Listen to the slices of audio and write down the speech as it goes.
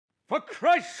For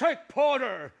Christ's sake,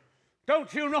 Porter,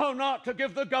 don't you know not to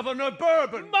give the governor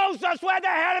bourbon? Moses, where the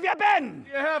hell have you been?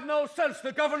 You have no sense.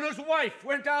 The governor's wife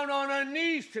went down on her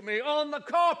knees to me on the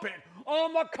carpet,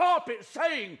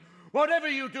 saying, whatever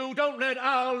you do, don't let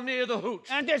Al near the hooch.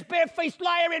 And this bare-faced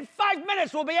liar in 5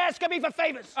 minutes will be asking me for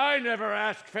favors. I never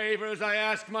ask favors, I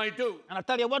ask my due. And I'll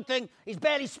tell you one thing, he's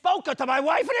barely spoken to my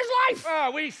wife in his life. Ah,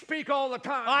 we speak all the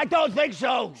time. I don't think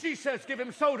so. She says give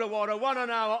him soda water, 1 an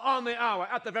hour, on the hour,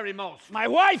 at the very most. My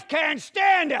wife can't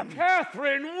stand him.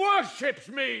 Catherine worships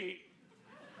me.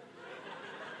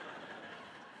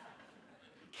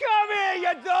 Come here,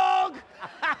 you dog!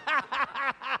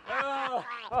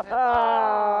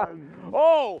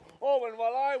 And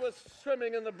while I was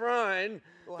swimming in the brine,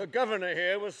 the governor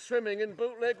here was swimming in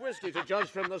bootleg whiskey, to judge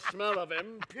from the smell of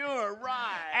him. Pure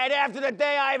rye. And after the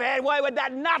day I've had, why would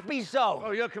that not be so?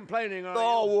 Oh, you're complaining, are you?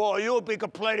 Oh, well, you'll be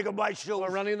complaining of my shoes. Well,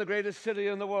 running the greatest city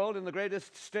in the world, in the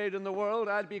greatest state in the world,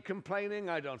 I'd be complaining?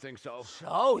 I don't think so.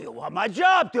 So, you want my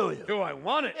job, do you? Do I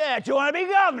want it? Yeah, do you want to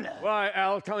be governor? Why,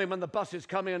 Al, tell me when the bus is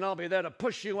coming and I'll be there to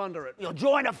push you under it. You'll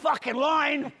join the fucking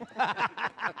line.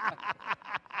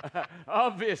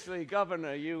 Obviously,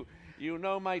 Governor, you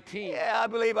know my team. Yeah, I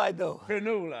believe I do.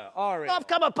 Granula, Ari. I've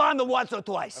come upon them once or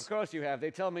twice. Of course you have. They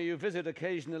tell me you visit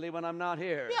occasionally when I'm not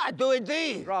here. Yeah, I do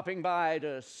indeed. Dropping by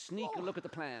to sneak a look at the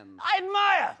plans. I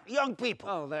admire young people.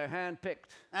 Oh, they're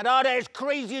hand-picked. And are they as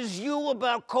crazy as you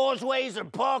about causeways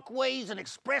and parkways and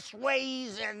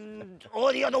expressways and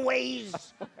all the other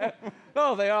ways?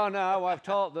 Oh, they are now. I've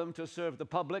taught them to serve the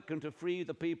public and to free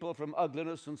the people from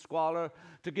ugliness and squalor,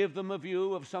 to give them a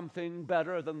view of something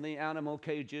better than the animal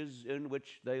cages in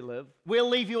which they live. We'll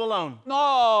leave you alone.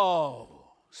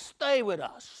 No, stay with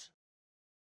us.